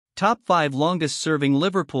Top 5 longest-serving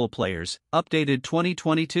Liverpool players, updated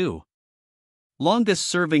 2022.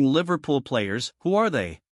 Longest-serving Liverpool players, who are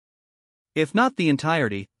they? If not the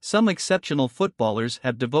entirety, some exceptional footballers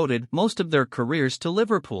have devoted most of their careers to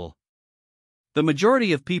Liverpool. The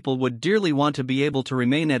majority of people would dearly want to be able to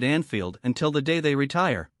remain at Anfield until the day they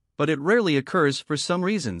retire, but it rarely occurs for some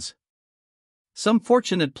reasons. Some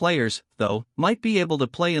fortunate players, though, might be able to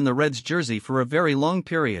play in the Reds jersey for a very long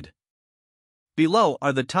period. Below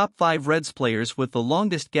are the top 5 Reds players with the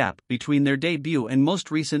longest gap between their debut and most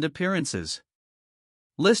recent appearances.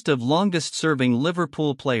 List of longest-serving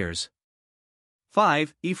Liverpool players.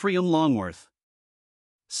 5. Ephraim Longworth.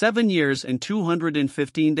 7 years and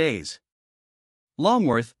 215 days.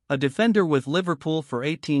 Longworth, a defender with Liverpool for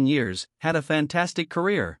 18 years, had a fantastic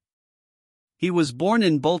career. He was born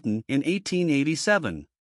in Bolton in 1887.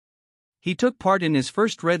 He took part in his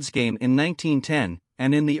first Reds game in 1910,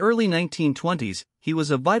 and in the early 1920s, he was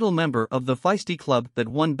a vital member of the feisty club that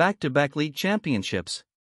won back-to-back league championships.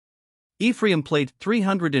 Ephraim played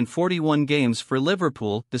 341 games for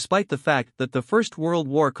Liverpool despite the fact that the First World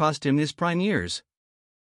War cost him his prime years.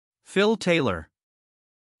 Phil Taylor.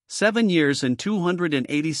 7 years and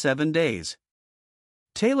 287 days.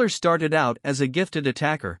 Taylor started out as a gifted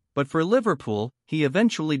attacker, but for Liverpool, he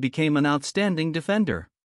eventually became an outstanding defender.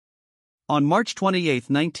 On March 28,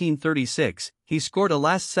 1936, he scored a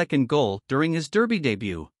last-second goal during his derby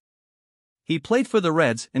debut. He played for the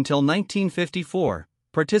Reds until 1954,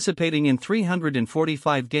 participating in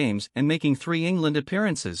 345 games and making 3 England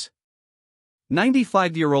appearances.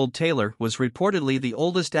 95-year-old Taylor was reportedly the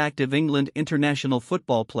oldest active England international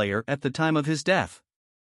football player at the time of his death.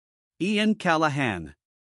 Ian Callaghan.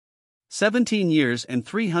 17 years and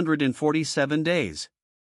 347 days.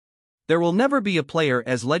 There will never be a player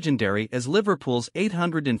as legendary as Liverpool's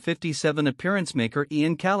 857 appearance maker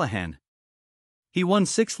Ian Callaghan. He won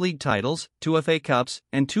 6 league titles, 2 FA Cups,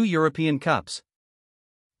 and 2 European Cups.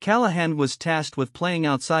 Callaghan was tasked with playing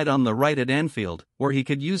outside on the right at Anfield, where he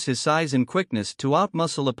could use his size and quickness to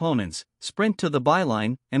outmuscle opponents, sprint to the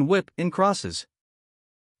byline, and whip in crosses.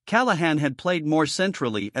 Callaghan had played more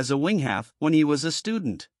centrally as a wing-half when he was a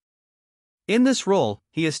student. In this role,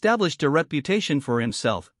 he established a reputation for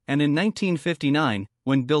himself, and in 1959,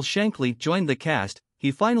 when Bill Shankly joined the cast,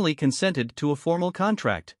 he finally consented to a formal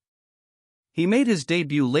contract. He made his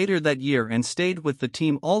debut later that year and stayed with the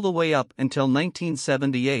team all the way up until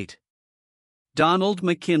 1978. Donald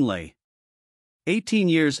McKinlay. 18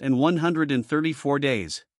 years and 134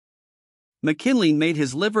 days. McKinlay made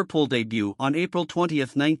his Liverpool debut on April 20,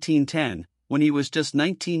 1910, when he was just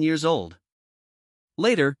 19 years old.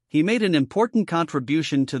 Later, he made an important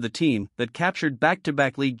contribution to the team that captured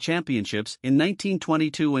back-to-back league championships in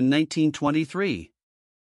 1922 and 1923.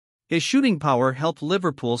 His shooting power helped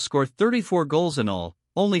Liverpool score 34 goals in all,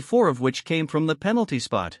 only 4 of which came from the penalty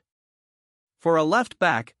spot. For a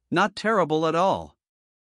left-back, not terrible at all.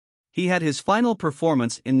 He had his final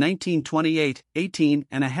performance in 1928, 18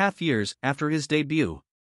 and a half years after his debut.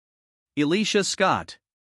 Elisha Scott.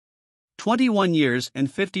 21 years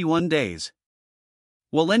and 51 days.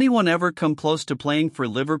 Will anyone ever come close to playing for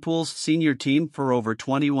Liverpool's senior team for over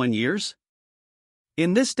 21 years?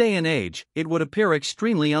 In this day and age, it would appear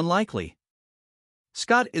extremely unlikely.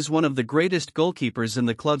 Scott is one of the greatest goalkeepers in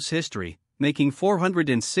the club's history, making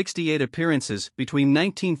 468 appearances between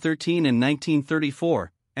 1913 and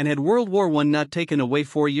 1934, and had World War I not taken away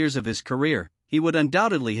 4 years of his career, he would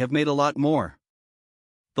undoubtedly have made a lot more.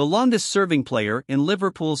 The longest-serving player in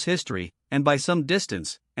Liverpool's history, and by some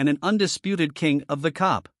distance, and an undisputed king of the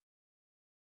Kop.